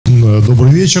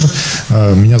Добрый вечер.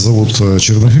 Меня зовут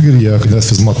Черных Игорь. Я кандидат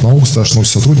физмат наук, старший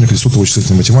научный сотрудник Института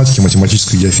вычислительной математики,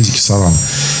 математической геофизики САРАН.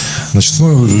 Значит,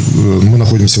 мы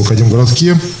находимся в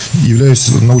Академгородке. Являюсь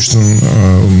научным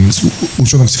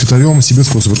ученым-секретарем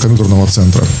Сибирского суперкомпьютерного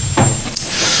центра.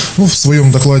 В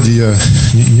своем докладе я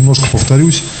немножко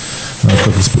повторюсь,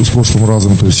 как с прошлым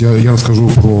разом. То есть я расскажу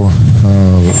про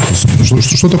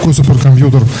что такое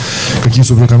суперкомпьютер, какие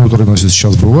суперкомпьютеры у нас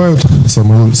сейчас бывают,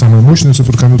 самые мощные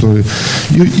суперкомпьютеры,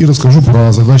 и расскажу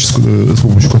про задачи, с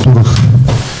помощью которых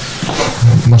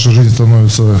наша жизнь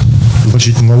становится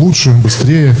значительно лучше,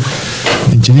 быстрее,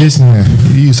 интереснее,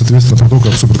 и, соответственно, про то,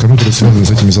 как суперкомпьютеры связаны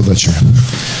с этими задачами.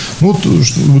 Вот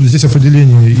здесь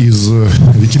определение из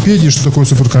Википедии, что такое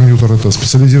суперкомпьютер. Это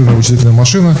специализированная вычислительная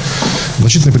машина,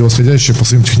 значительно превосходящая по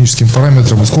своим техническим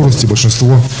параметрам и скорости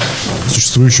большинство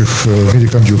существующих в мире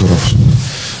компьютеров.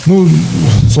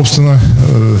 Собственно,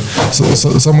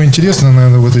 самое интересное,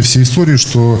 наверное, в этой всей истории,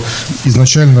 что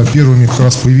изначально первыми как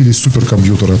раз появились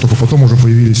суперкомпьютеры, а только потом уже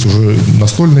появились уже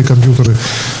настольные компьютеры,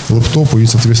 лэптопы и,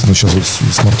 соответственно, сейчас вот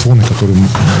смартфоны, которые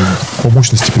по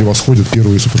мощности превосходят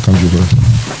первые суперкомпьютеры.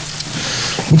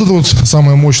 Вот это вот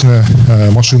самая мощная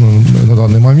машина на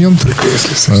данный момент.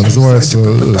 Называется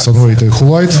Sunway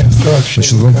Taihu.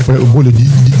 Значит, более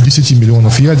 10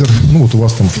 миллионов ядер. Вот у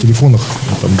вас там в телефонах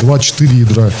 2-4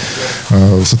 ядра.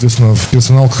 Соответственно, в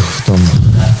персоналках там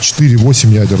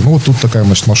 4-8 ядер. Вот тут такая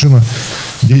машина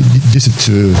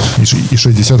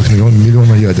 10,6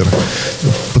 миллиона ядер.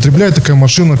 Потребляет такая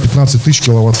машина 15 тысяч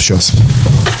киловатт в час.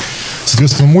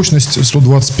 Соответственно, мощность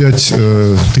 125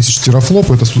 тысяч терафлоп,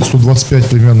 это 125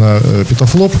 примерно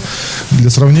петафлоп. Для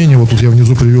сравнения, вот тут я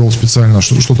внизу привел специально,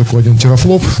 что такое 1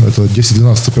 терафлоп, это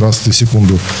 10-12 операций в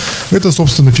секунду. Это,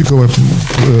 собственно, пиковая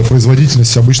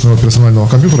производительность обычного персонального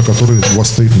компьютера, который у вас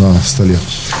стоит на столе.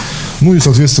 И,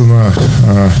 соответственно,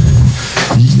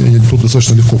 тут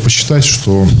достаточно легко посчитать,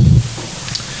 что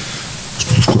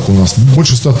сколько у нас?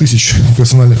 Больше 100 тысяч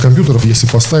персональных компьютеров, если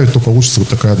поставить, то получится вот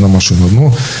такая одна машина.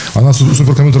 Но она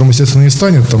суперкомпьютером, естественно, не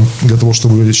станет. Там для того,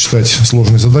 чтобы считать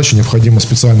сложные задачи, необходима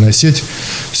специальная сеть.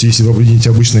 Если вы объедините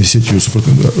обычной сетью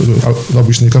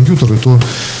обычные компьютеры, то,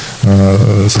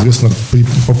 соответственно, при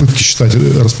попытке считать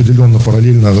распределенно,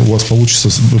 параллельно, у вас получится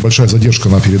большая задержка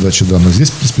на передаче данных.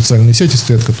 Здесь специальные сети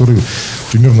стоят, которые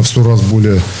примерно в 100 раз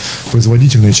более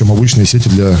производительные, чем обычные сети,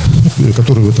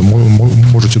 которые вы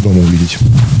можете дома увидеть.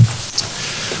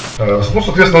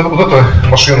 Соответственно, вот эта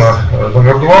машина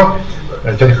номер 2,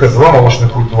 TLH-2, молочный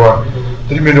путь 2,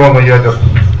 3 миллиона ядер,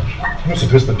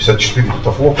 соответственно, 54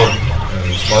 петафлопа,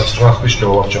 17 тысяч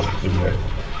киловатт в час потребляет.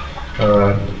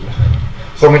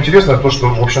 Самое интересное то, что,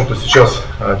 в общем-то, сейчас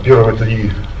первые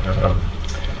 3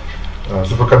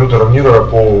 суперкомпьютера мира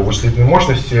по вычислительной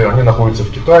мощности, они находятся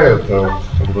в Китае. Это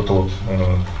вот это вот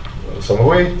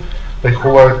Sunway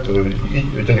Taihu,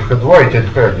 TLH-2 и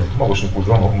TLH-1, молочный путь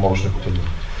 2, молочный путь 1.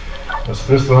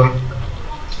 Соответственно,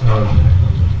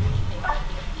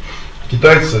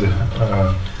 китайцы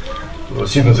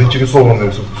сильно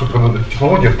заинтересованы в суперкомпьютерных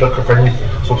технологиях, так как они,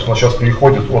 собственно, сейчас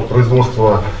переходят от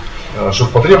производства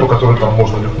ширпотреба, который там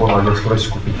можно легко на Алиэкспрессе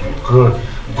купить, к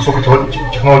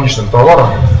высокотехнологичным товарам.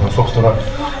 Собственно,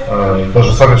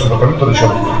 даже сами суперкомпьютеры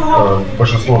сейчас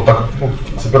большинство так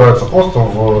собираются просто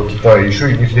в Китае,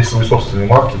 еще и у них есть свои собственные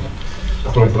марки,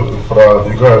 которые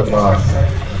продвигают на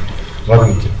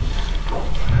рынке.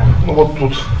 Вот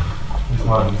тут, не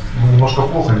знаю, немножко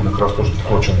плохо видно, как раз тоже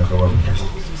то, о чем я говорю.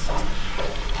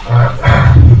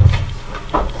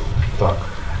 Так.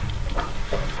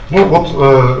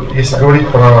 Если говорить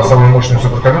про самый мощный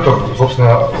суперкомпьютер,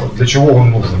 собственно, для чего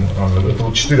он нужен? Это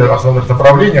вот 4 основных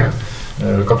направления,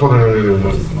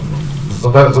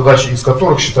 задачи из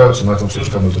которых считаются на этом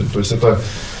суперкомпьютере. То есть это,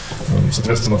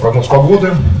 соответственно, прогноз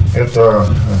погоды, это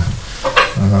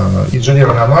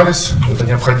инженерный анализ. Это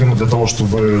необходимо для того,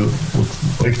 чтобы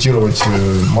проектировать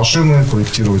машины,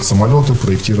 проектировать самолеты,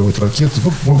 проектировать ракеты,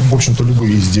 в общем-то,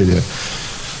 любые изделия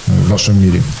в нашем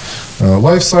мире.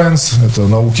 Life Science – это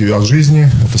науки о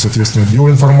жизни, это, соответственно,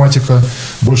 биоинформатика.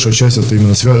 Большая часть это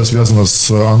именно связана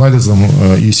с анализом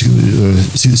и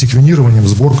секвенированием,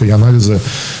 сборкой и анализа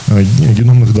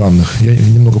геномных данных. Я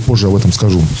немного позже об этом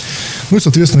скажу. И,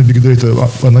 соответственно, Big Data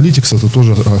Analytics – это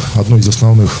тоже одно из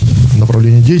основных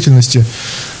направлений деятельности.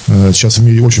 Сейчас в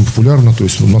мире очень популярно, то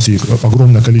есть у нас есть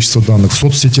огромное количество данных в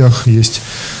соцсетях, есть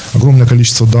огромное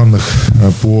количество данных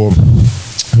по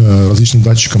различным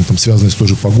датчикам, связанные с той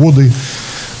же погодой,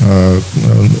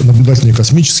 наблюдательные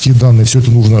космические данные. Все это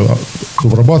нужно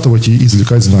обрабатывать и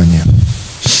извлекать знания.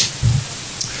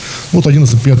 Вот один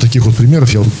из, например, таких вот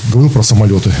примеров. Я говорил про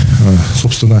самолеты.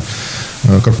 Собственно,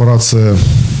 корпорация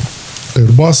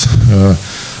Airbus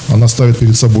она ставит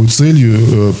перед собой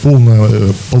целью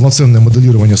полноценное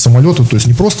моделирование самолета, то есть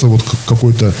не просто вот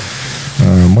какой-то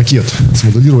макет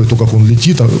смоделировать то, как он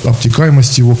летит,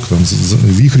 обтекаемость его, там,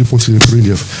 вихри после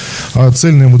крыльев, а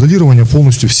цельное моделирование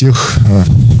полностью всех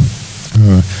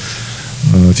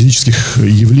физических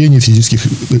явлений, физических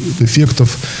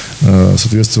эффектов,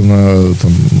 соответственно,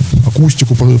 там,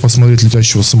 акустику посмотреть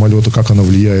летящего самолета, как она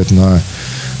влияет на,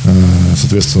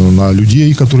 соответственно, на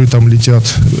людей, которые там летят,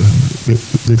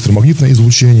 электромагнитное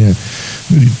излучение,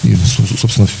 ну, и,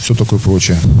 собственно, все такое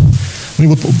прочее. Ну и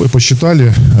вот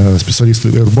посчитали специалисты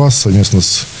Airbus совместно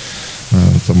с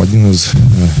там, одним из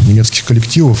немецких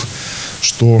коллективов,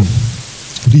 что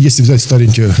если взять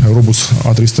старенький робус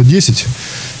А310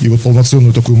 и вот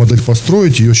полноценную такую модель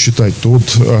построить, ее считать, то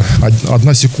вот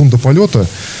 1 секунда полета,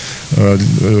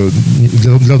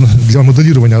 для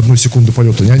моделирования 1 секунды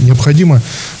полета необходимо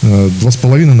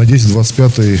 2,5 на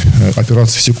 10-25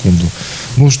 операций в секунду.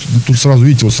 Ну, тут сразу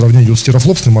видите, вот сравнение идет с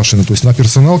террафлопсной машиной, то есть на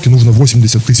персоналке нужно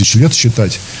 80 тысяч лет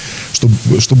считать,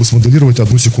 чтобы смоделировать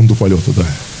 1 секунду полета. Да.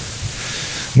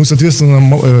 Ну и, соответственно,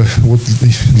 вот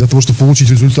для того, чтобы получить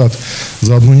результат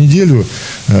за 1 неделю,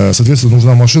 соответственно,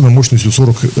 нужна машина мощностью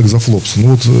 40 экзофлопс.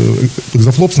 Ну вот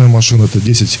экзофлопсная машина, это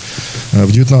 10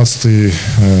 в 19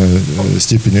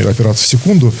 степени операций в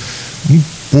секунду. Ну,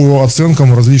 по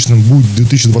оценкам различным будет к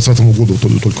 2020 году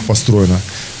только построена.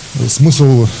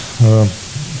 Смысл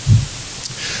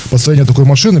построение такой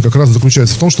машины как раз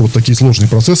заключается в том, что вот такие сложные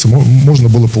процессы можно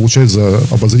было получать за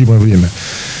обозримое время.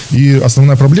 И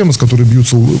основная проблема, с которой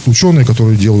бьются ученые,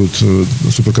 которые делают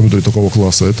суперкомпьютеры такого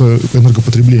класса, это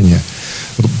энергопотребление.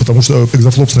 Потому что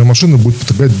экзофлопсная машина будет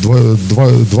потреблять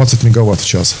 20 мегаватт в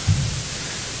час.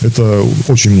 Это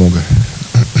очень много.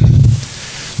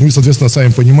 Ну и, соответственно,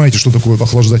 сами понимаете, что такое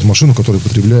охлаждать машину, которая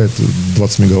потребляет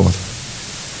 20 мегаватт.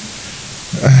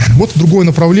 Вот другое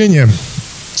направление.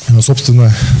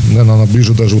 Собственно, наверное, она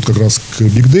ближе даже вот как раз к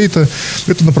Big Data.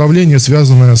 Это направление,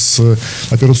 связанное с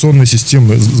операционной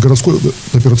системой, с городской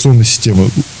операционной системой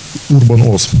Urban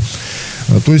OS.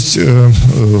 То есть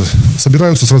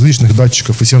собираются с различных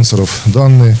датчиков и сенсоров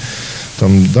данные,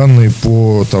 данные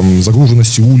по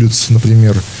загруженности улиц,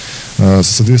 например,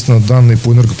 соответственно, данные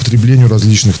по энергопотреблению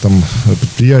различных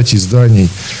предприятий, зданий.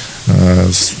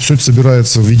 Все это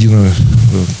собирается в единый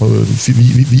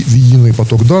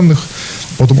поток данных,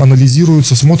 потом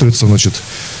анализируется, смотрится,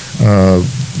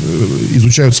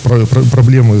 изучаются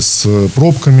проблемы с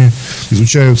пробками,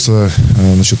 изучаются,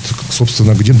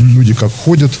 собственно, где люди как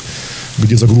ходят,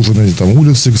 где загружены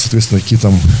улицы, соответственно, какие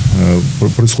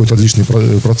происходят различные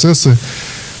процессы,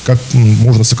 как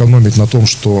можно сэкономить на том,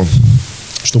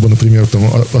 чтобы, например,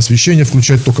 освещение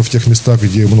включать только в тех местах,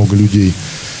 где много людей.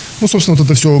 Ну, собственно, вот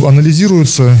это все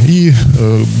анализируется, и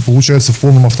получается в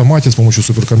полном автомате с помощью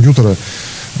суперкомпьютера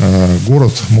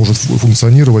город может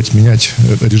функционировать, менять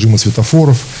режимы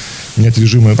светофоров, менять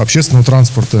режимы общественного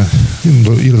транспорта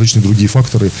и различные другие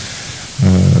факторы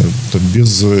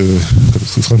без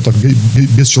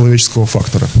человеческого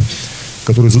фактора,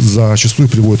 который зачастую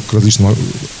приводит к различным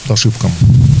ошибкам.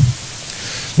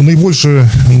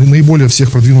 Наиболее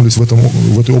всех продвинулись в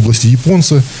этой области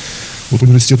японцы. Вот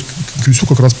университет Кюсю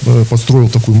как раз построил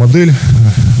такую модель,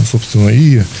 собственно,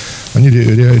 и они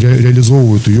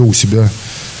реализовывают ее у себя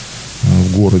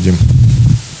в городе.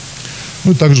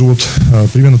 Ну и также вот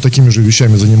примерно такими же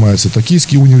вещами занимается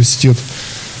Токийский университет.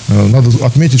 Надо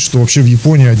отметить, что вообще в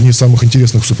Японии одни из самых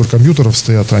интересных суперкомпьютеров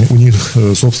стоят. У них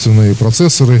собственные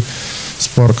процессоры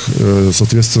Spark,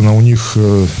 соответственно, у них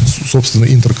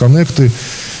собственные интерконнекты.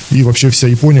 И вообще вся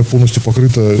Япония полностью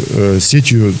покрыта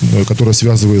сетью, которая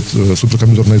связывает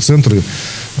суперкомпьютерные центры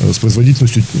с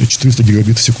производительностью 400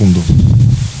 гигабит в секунду.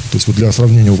 То есть вот для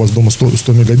сравнения, у вас дома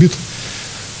 100 мегабит,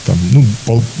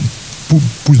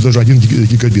 пусть даже 1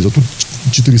 гигабит, а тут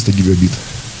 400 гигабит.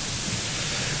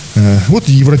 Вот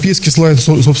европейский слайд,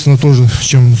 собственно, тоже,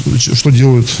 что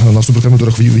делают на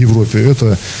суперкомпьютерах в Европе.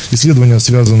 Это исследования,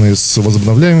 связанные с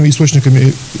возобновляемыми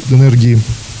источниками энергии.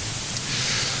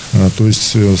 То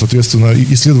есть, соответственно,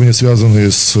 исследования, связанные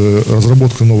с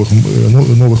разработкой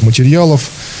новых материалов.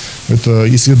 Это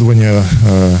исследования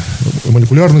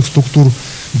молекулярных структур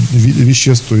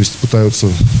веществ, то есть пытаются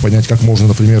понять, как можно,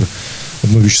 например,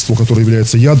 одно вещество, которое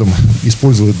является ядом,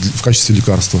 использовать в качестве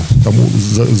лекарства.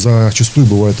 Зачастую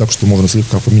бывает так, что можно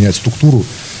слегка поменять структуру,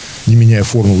 не меняя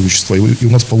формулу вещества, и у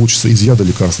нас получится из яда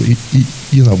лекарство,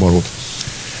 и наоборот.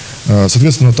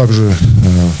 Соответственно, также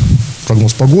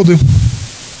прогноз погоды,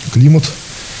 климат,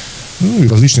 ну и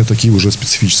различные такие уже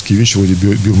специфические вещи вроде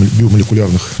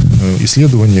биомолекулярных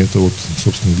исследований. Это вот,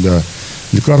 собственно, для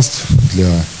лекарств,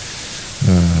 для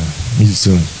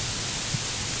медицины.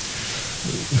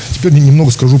 Теперь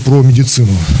немного скажу про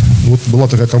медицину. Вот была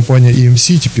такая компания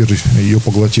EMC, теперь ее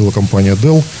поглотила компания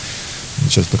Dell.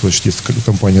 Сейчас, так значит, есть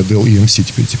компания Dell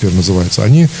EMC, теперь называется.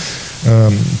 Они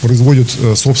производят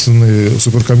собственные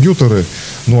суперкомпьютеры,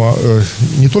 но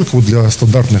не только вот для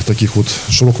стандартных таких вот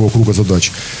широкого круга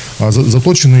задач, а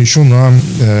заточены еще на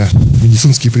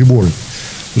медицинские приборы.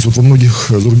 То есть вот во многих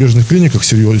зарубежных клиниках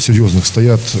серьезных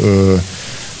стоят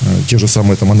те же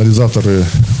самые там анализаторы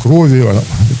крови,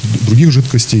 других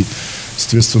жидкостей.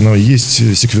 Соответственно,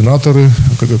 есть секвенаторы,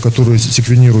 которые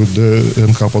секвенируют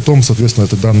ДНК. Потом, соответственно,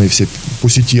 эти данные все по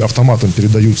сети автоматом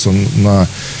передаются на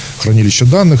хранилище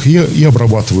данных и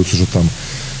обрабатываются уже там.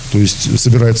 То есть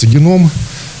собирается геном,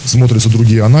 смотрятся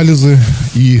другие анализы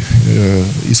и,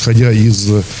 исходя из,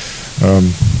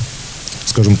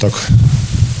 скажем так,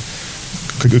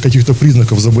 каких-то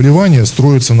признаков заболевания,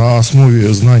 строится на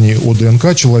основе знаний о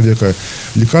ДНК человека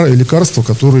лекарства,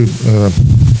 которые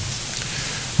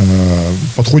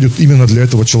подходят именно для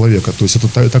этого человека. То есть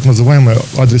это так называемая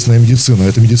адресная медицина.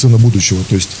 Это медицина будущего.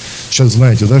 То есть сейчас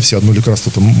знаете, да, все одно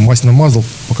лекарство, там мазь намазал,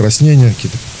 покраснение,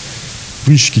 какие-то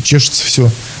прыщики, чешется,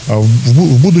 все. А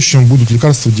в будущем будут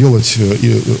лекарства делать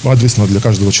адресно для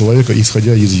каждого человека,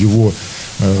 исходя из его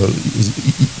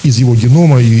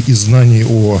генома и из знаний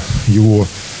о его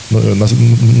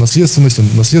наследственности,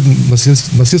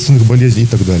 наследственных болезней и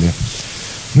так далее.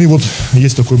 Ну и вот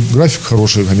есть такой график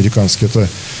хороший, американский. Это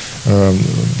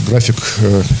график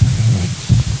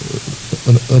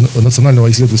Национального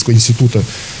исследовательского института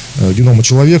генома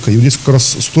человека. И вот здесь как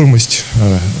раз стоимость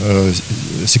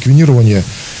секвенирования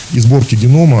и сборки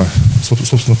генома,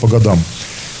 собственно, по годам.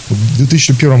 В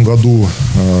 2001 году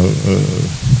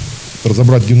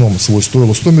разобрать геном свой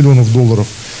стоило $100 миллионов,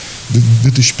 в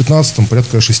 2015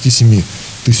 порядка 6-7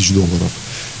 тысяч долларов.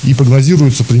 И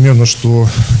прогнозируется примерно, что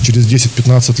через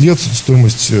 10-15 лет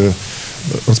стоимость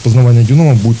распознавания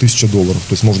генома будет $1000. То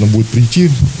есть можно будет прийти,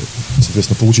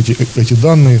 соответственно, получить эти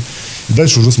данные и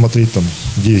дальше уже смотреть, там,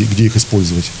 где их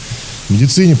использовать. В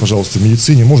медицине, пожалуйста, в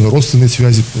медицине можно родственные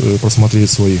связи просмотреть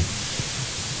свои.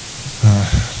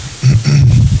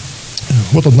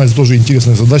 Вот одна из тоже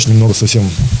интересных задач, немного совсем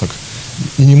так,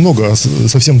 не немного, а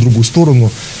совсем в другую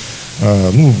сторону.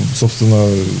 Ну, собственно,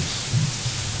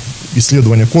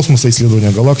 исследование космоса,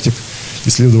 исследование галактик,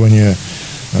 исследование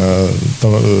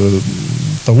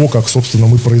того, как, собственно,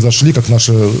 мы произошли, как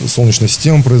наша Солнечная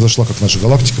система произошла, как наша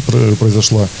галактика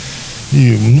произошла.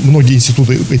 И многие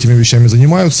институты этими вещами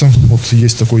занимаются. Вот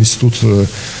есть такой институт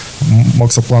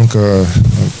Макса Планка,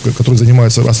 который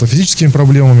занимается астрофизическими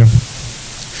проблемами.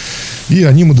 И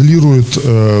они моделируют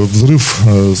взрыв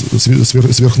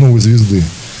сверхновой звезды.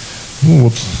 Ну,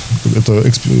 вот,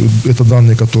 это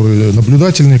данные, которые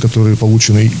наблюдательные, которые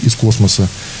получены из космоса.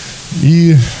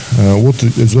 И вот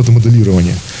результаты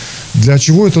моделирования. Для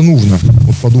чего это нужно?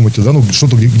 Вот подумайте, да, ну,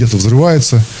 что-то где-то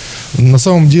взрывается. На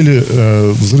самом деле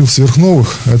взрыв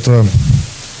сверхновых – это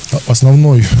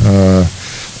основная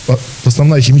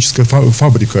химическая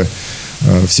фабрика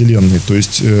Вселенной. То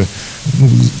есть, ну,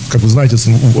 как вы знаете,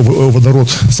 водород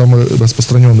 – самый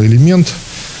распространенный элемент.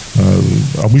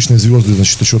 Обычные звезды,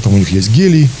 значит, еще там у них есть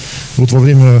гелий. Вот во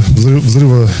время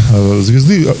взрыва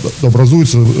звезды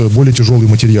образуются более тяжелые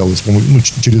материалы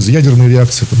через ядерные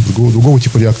реакции, другого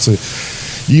типа реакции.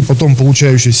 И потом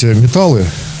получающиеся металлы,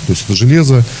 то есть это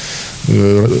железо,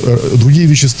 другие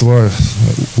вещества,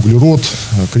 углерод,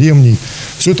 кремний,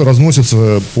 все это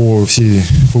разносится по всей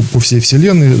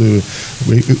Вселенной.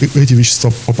 Эти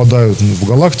вещества попадают в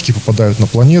галактики, попадают на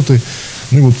планеты.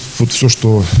 Ну и вот все,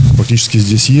 что практически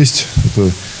здесь есть, это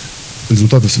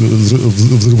результаты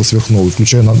взрыва сверхновой,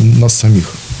 включая нас самих.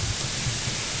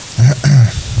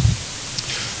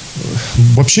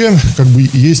 Вообще, как бы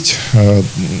есть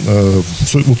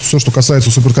все, что касается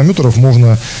суперкомпьютеров,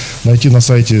 можно найти на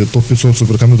сайте топ-500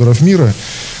 суперкомпьютеров мира.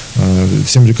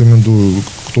 Всем рекомендую,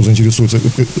 кто заинтересуется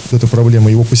этой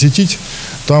проблемой, его посетить.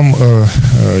 Там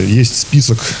есть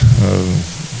список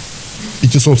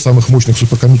 500 самых мощных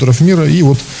суперкомпьютеров мира, и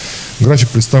вот график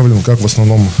представлен, как в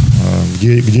основном,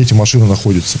 где эти машины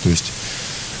находятся. То есть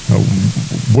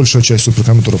большая часть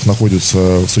суперкомпьютеров находится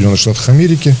в Соединенных Штатах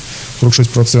Америки,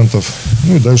 46%.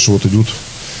 Ну и дальше вот идут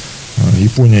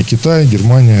Япония, Китай,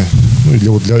 Германия. Ну и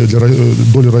для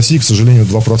доли России, к сожалению,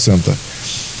 2%.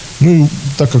 Ну и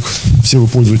так как все вы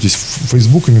пользуетесь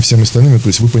Фейсбуками и всеми остальными, то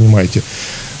есть вы понимаете,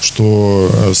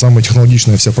 что самая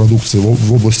технологичная вся продукция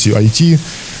в области IT,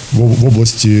 в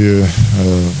области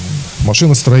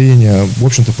машиностроения, в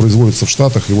общем-то, производится в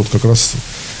Штатах. И вот как раз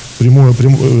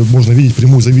можно видеть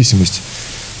прямую зависимость.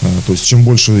 То есть чем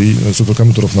больше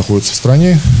суперкомпьютеров находится в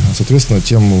стране, соответственно,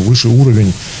 тем выше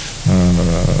уровень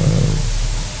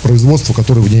производства,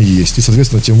 которое в ней есть. И,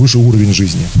 соответственно, тем выше уровень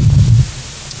жизни.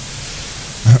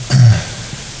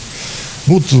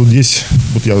 Вот здесь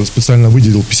вот я специально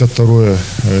выделил 52-е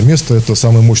место. Это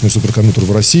самый мощный суперкомпьютер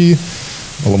в России.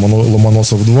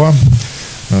 Ломоносов-2.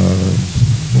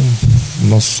 У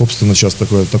нас, собственно, сейчас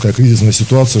такая кризисная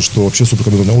ситуация, что вообще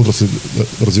суперкомпьютерная отрасль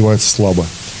развивается слабо.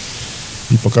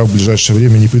 И пока в ближайшее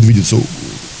время не предвидится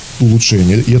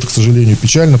улучшения. И это, к сожалению,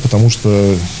 печально, потому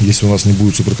что если у нас не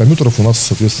будет суперкомпьютеров, у нас,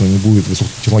 соответственно, не будет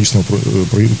высокотехнологичного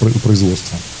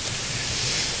производства.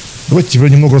 Давайте теперь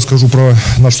немного расскажу про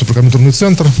наш суперкомпьютерный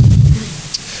центр.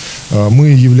 Мы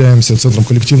являемся центром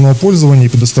коллективного пользования и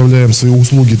предоставляем свои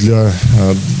услуги для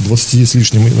 20 с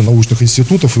лишним научных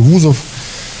институтов и вузов.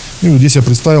 И вот здесь я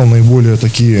представил наиболее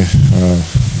такие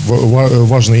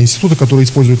важные институты, которые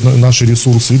используют наши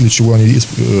ресурсы и для чего они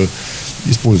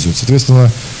используют.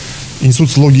 Соответственно, Институт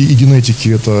социологии и генетики –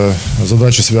 это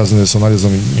задачи, связанные с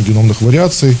анализом геномных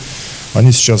вариаций.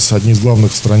 Они сейчас одни из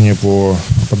главных в стране по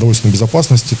продовольственной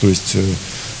безопасности, то есть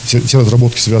все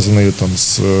разработки, связанные там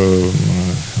с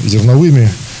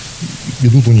зерновыми,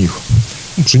 идут у них.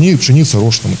 Пшеница,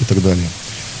 рожь там, и так далее.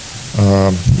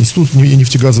 Институт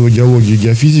нефтегазовой геологии и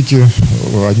геофизики,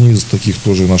 одни из таких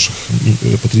тоже наших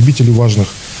потребителей важных,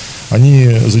 они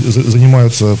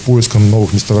занимаются поиском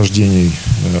новых месторождений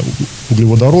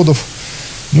углеводородов.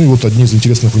 Ну и вот одни из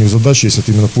интересных у них задач есть,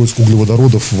 это именно поиск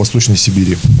углеводородов в Восточной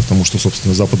Сибири, потому что,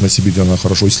 собственно, Западная Сибирь, она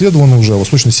хорошо исследована уже, а в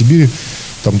Восточной Сибири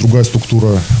там другая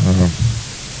структура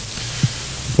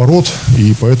пород,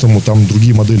 и поэтому там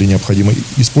другие модели необходимо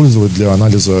использовать для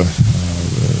анализа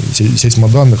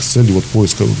сейсмоданных с целью вот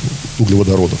поиска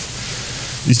углеводородов.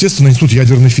 Естественно, Институт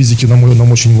ядерной физики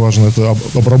нам очень важен. Это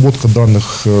обработка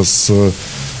данных с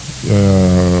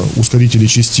ускорителей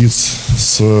частиц,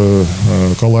 с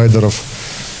коллайдеров.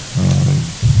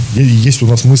 Есть у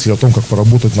нас мысли о том, как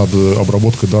поработать над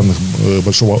обработкой данных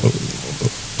большого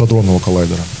hadронного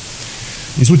коллайдера.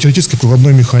 Институт теоретической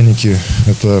прикладной механики –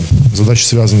 это задачи,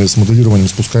 связанные с моделированием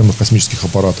спускаемых космических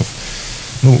аппаратов.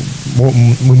 Ну,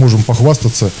 мы можем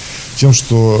похвастаться тем,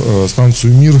 что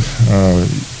станцию «Мир»,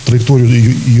 траекторию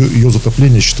ее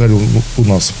затопления считали у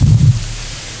нас.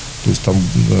 То есть там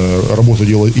работу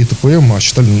делала ИТПМ, а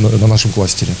считали на нашем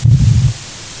кластере.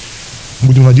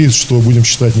 Будем надеяться, что будем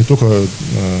считать не только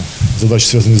задачи,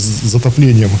 связанные с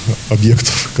затоплением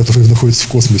объектов, которые находятся в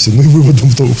космосе, но и выводом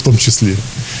в том числе.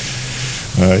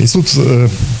 Институт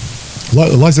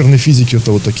лазерной физики –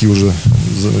 это вот такие уже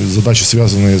задачи,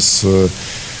 связанные с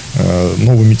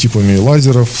новыми типами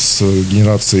лазеров, с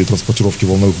генерацией и транспортировки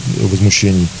волновых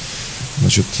возмущений.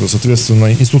 Значит,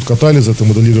 соответственно, институт катализа – это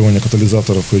моделирование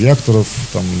катализаторов и реакторов,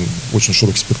 там очень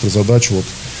широкий спектр задач от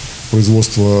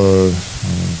производства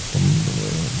там,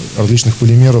 различных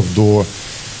полимеров до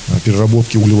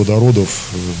переработки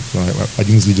углеводородов,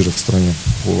 один из лидеров в стране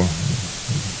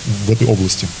в этой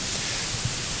области.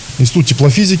 Институт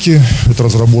теплофизики – это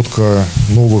разработка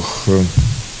новых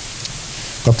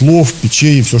котлов,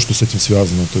 печей и все, что с этим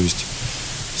связано. То есть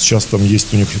сейчас там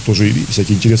есть у них тоже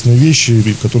всякие интересные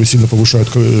вещи, которые сильно повышают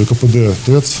КПД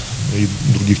ТЭЦ и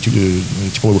других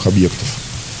тепловых объектов.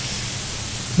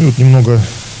 И вот немного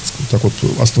так вот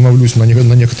остановлюсь на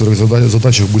некоторых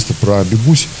задачах, быстро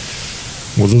пробегусь.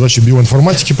 Вот задачи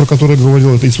биоинформатики, про которые я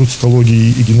говорил, это Институт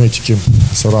цитологии и генетики,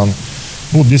 САРАН.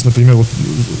 Ну, вот здесь, например, вот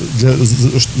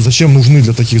зачем нужны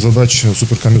для таких задач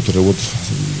суперкомпьютеры? Вот,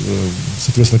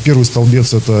 соответственно, первый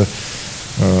столбец – это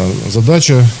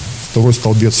задача, второй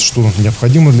столбец – что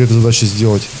необходимо для этой задачи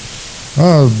сделать.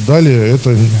 А далее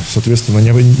это, соответственно,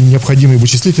 необходимые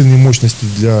вычислительные мощности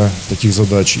для таких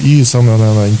задач. И самое,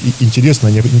 наверное,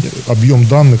 интересное – объем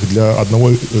данных для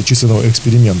одного численного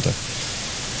эксперимента.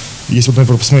 Если, вот,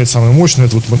 например, посмотреть самое мощное,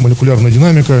 это вот молекулярная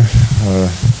динамика,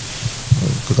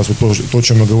 как раз вот то, о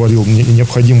чем я говорил,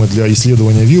 необходимо для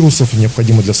исследования вирусов,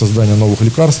 необходимо для создания новых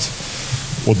лекарств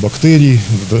от бактерий,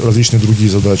 различные другие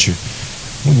задачи.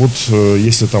 Ну, вот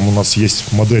если там у нас есть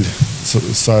модель,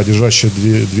 содержащая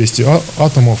 200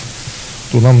 атомов,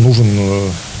 то нам нужен,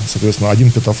 соответственно,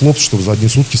 1 петафлоп, чтобы за одни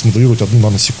сутки смоделировать 1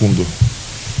 наносекунду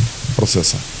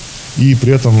процесса. И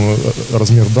при этом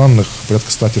размер данных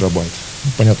порядка 100 терабайт.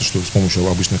 Понятно, что с помощью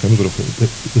обычных компьютеров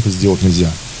это сделать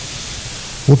нельзя.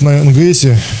 Вот на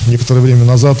НГСе некоторое время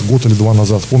назад, год или два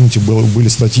назад, помните, были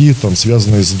статьи, там,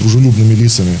 связанные с дружелюбными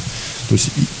лисами. То есть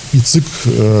ИЦИК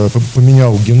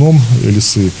поменял геном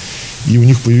лисы, и у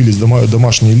них появились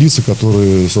домашние лисы,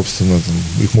 которые, собственно, там,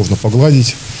 их можно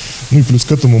погладить. Ну и плюс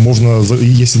к этому можно,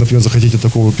 если, например, захотите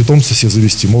такого питомца себе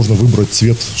завести, можно выбрать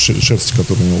цвет шерсти,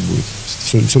 который у него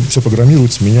будет. Все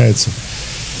программируется, меняется.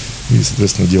 и,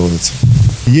 соответственно, делается.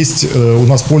 Есть у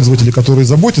нас пользователи, которые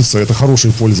заботятся, это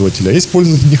хорошие пользователи, а есть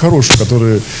пользователи нехорошие,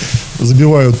 которые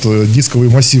забивают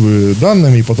дисковые массивы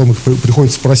данными, и потом их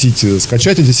приходится просить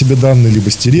скачать эти себе данные, либо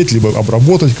стереть, либо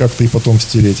обработать как-то и потом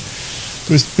стереть.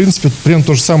 То есть, в принципе, примерно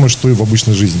то же самое, что и в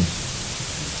обычной жизни.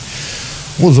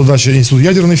 Вот задача Института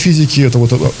ядерной физики, это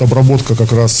вот обработка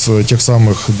как раз тех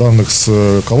самых данных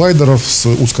с коллайдеров, с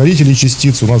ускорителей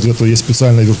частиц. У нас для этого есть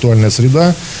специальная виртуальная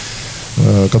среда,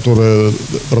 которая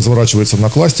разворачивается на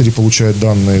кластере, получает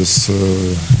данные с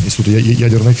Института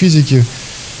ядерной физики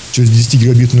через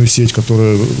 10-гигабитную сеть,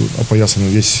 которая опоясана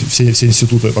все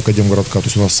институты Академгородка. То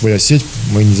есть у нас своя сеть,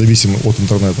 мы независимы от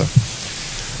интернета.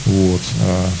 Вот.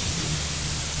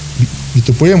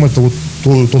 ИТПМ — это вот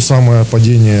то самое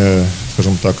падение,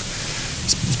 скажем так,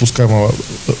 спускаемого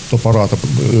аппарата.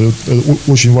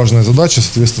 Очень важная задача,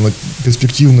 соответственно,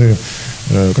 перспективные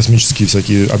космические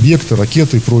всякие объекты,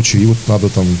 ракеты и прочее. И вот надо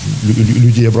там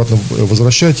людей обратно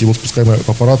возвращать. И вот спускаемые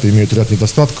аппараты имеют ряд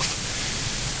недостатков,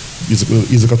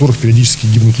 из-за которых периодически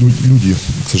гибнут люди,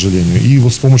 к сожалению. И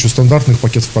вот с помощью стандартных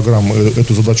пакетов программ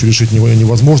эту задачу решить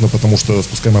невозможно, потому что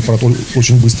спускаемый аппарат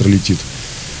очень быстро летит.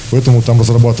 Поэтому там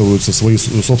разрабатываются свои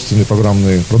собственные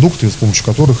программные продукты, с помощью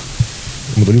которых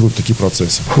моделируют такие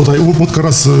процессы. Вот как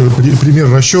раз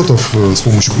пример расчетов с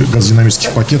помощью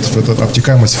газодинамических пакетов — это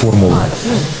обтекаемость формулы.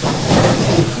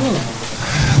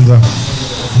 Да.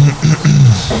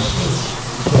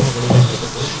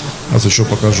 Сейчас еще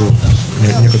покажу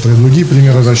некоторые другие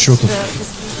примеры расчетов.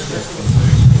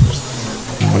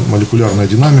 Молекулярная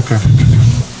динамика.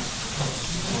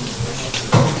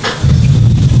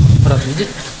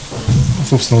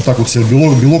 Собственно, вот так вот себя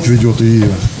белок ведет, и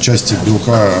части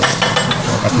белка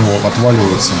от него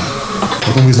отваливаются.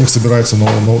 Потом из них собираются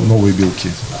новые белки.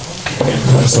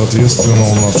 Соответственно,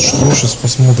 у нас что? Сейчас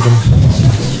посмотрим.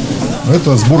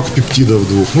 Это сборка пептидов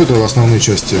двух. Ну, это основные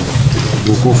части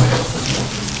белков.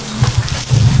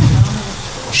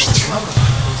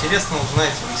 Интересно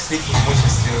узнать действительно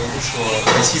мощности лучшего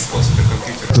российского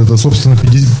суперкомпьютера. Это, собственно,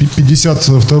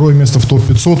 52 место в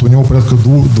топ-500. У него порядка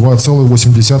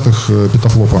 2,8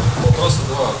 петафлопа. Вопросы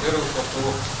два. Во-первых, по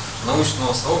поводу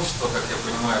научного сообщества, как я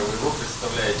понимаю, вы его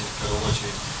представляете в первую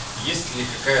очередь. Есть ли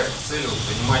какая-то цель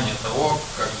понимания того,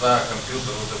 когда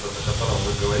компьютер, вот этот, о котором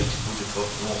вы говорите, будет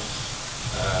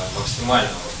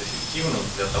максимально эффективным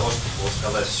для того, чтобы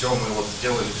сказать, все, мы вот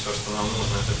сделали все, что нам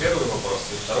нужно? Это первый вопрос.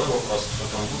 И второй вопрос, в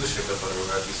том будущее, которое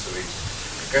вы описываете.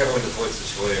 Какая роль отводится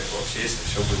человеку вообще, если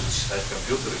все будет считать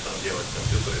компьютеры, там делать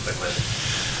компьютеры и так далее?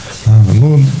 Спасибо.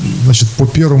 Ну, значит, по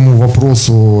первому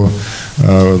вопросу,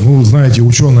 ну, знаете,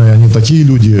 ученые, они такие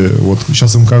люди, вот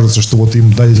сейчас им кажется, что вот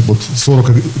им дали вот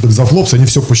 40 экзофлопсов, они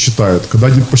все посчитают. Когда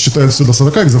они посчитают все до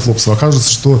 40 экзофлопсов, окажется,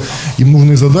 что им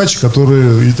нужны задачи,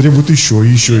 которые требуют еще.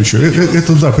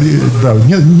 Это да,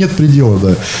 нет предела,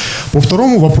 да. По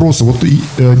второму вопросу, вот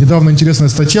недавно интересная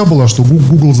статья была, что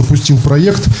Google запустил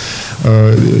проект,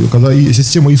 когда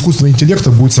система искусственного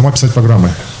интеллекта будет сама писать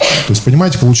программы. То есть,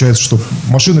 понимаете, получается, что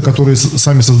машины, которые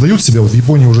сами создают себя, вот в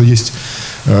Японии уже есть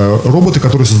роботы,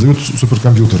 которые создают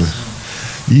суперкомпьютеры.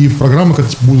 И программы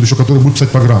будут еще, которые будут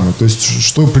писать программы. То есть,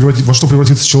 во что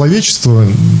превратится человечество,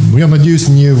 ну, я надеюсь,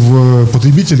 не в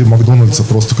потребителей Макдональдса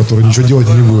просто, который ничего делать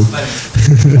не будет.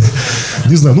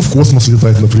 Не знаю, ну в космос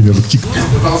летать, например.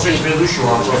 Продолжение предыдущего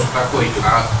вопроса такой.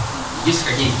 Есть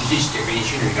какие-нибудь физические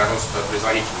ограничения для роста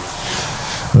производительности?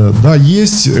 Да,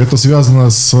 есть. Это связано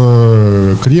с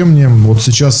кремнием. Вот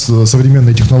сейчас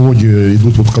современные технологии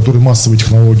идут, вот, которые массовые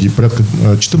технологии, порядка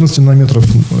 14 нанометров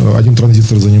один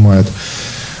транзистор занимает.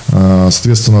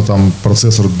 Соответственно, там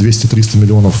процессор 200-300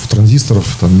 миллионов транзисторов,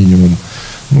 там минимум,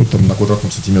 ну, там на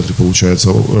квадратном сантиметре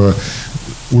получается.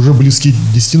 Уже близки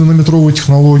 10-нанометровые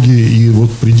технологии, и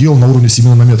вот предел на уровне 7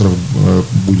 нанометров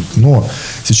будет. Но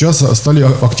сейчас стали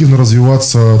активно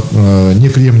развиваться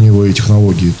некремниевые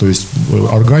технологии, то есть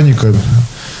органика,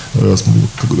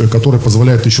 которая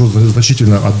позволяет еще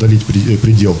значительно отдалить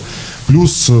предел.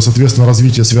 Плюс, соответственно,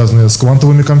 развитие, связанное с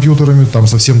квантовыми компьютерами, там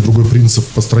совсем другой принцип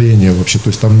построения вообще. То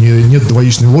есть там нет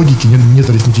двоичной логики, нет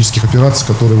арифметических операций,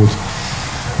 которые вот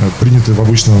приняты в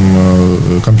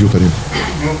обычном компьютере.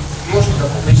 Можно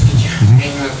пояснить? Меня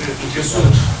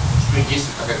интересует, что есть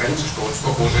такая граница, что вот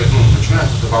сколько уже начинают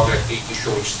добавлять еще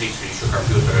вычислители, еще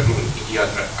компьютеры,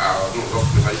 педиатры,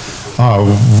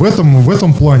 в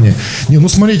этом плане. Не, ну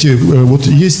смотрите, вот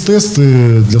есть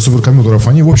тесты для суперкомпьютеров,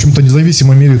 они, в общем-то,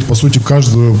 независимо меряют, по сути,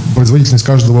 производительность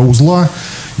каждого узла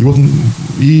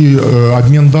И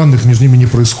обмен данных между ними не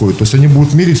происходит. То есть они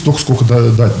будут мерить столько, сколько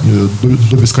до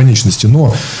бесконечности.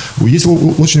 Но есть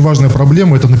очень важная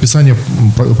проблема – это написание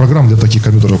программ для таких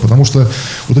компьютеров. Потому что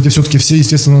вот эти все-таки все,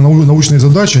 естественно, научные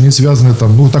задачи, они связаны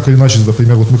там, ну, так или иначе,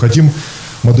 например, вот мы хотим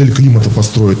модель климата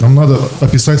построить, нам надо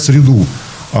описать среду.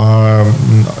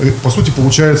 По сути,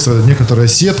 получается некоторая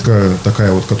сетка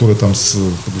такая вот, которая там,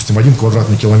 допустим, 1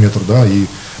 квадратный километр, да, и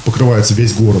покрывается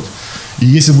весь город. И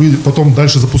если вы потом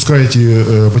дальше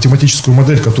запускаете математическую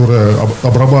модель, которая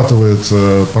обрабатывает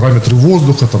параметры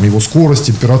воздуха, там, его скорость,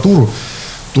 температуру,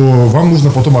 то вам нужно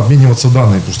потом обмениваться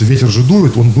данными, потому что ветер же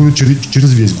дует, он дует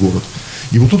через весь город.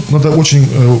 И вот тут надо очень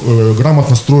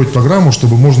грамотно строить программу,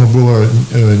 чтобы можно было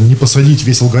не посадить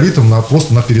весь алгоритм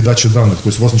просто на передаче данных. То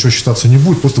есть у вас ничего считаться не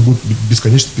будет, просто будут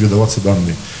бесконечно передаваться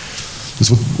данные. То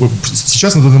есть вот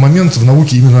сейчас на данный момент в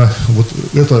науке именно вот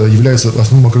это является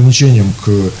основным ограничением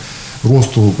к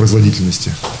росту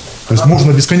производительности. То есть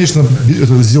можно бесконечно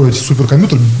сделать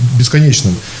суперкомпьютер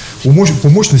бесконечным по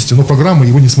мощности, но программа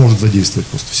его не сможет задействовать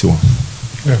просто всего.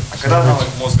 А когда навык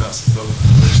мозга создадут?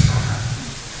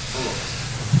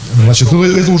 Значит,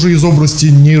 это уже из области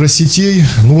нейросетей.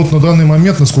 Ну вот на данный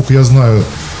момент, насколько я знаю,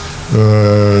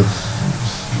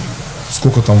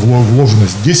 сколько там вложено,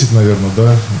 10, наверное,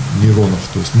 да, нейронов.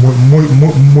 То есть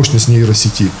мощность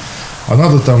нейросети. А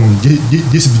надо там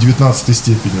 10 в 19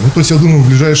 степени. Ну, то есть, я думаю, в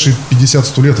ближайшие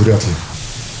 50-100 лет вряд ли.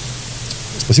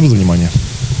 Спасибо за внимание.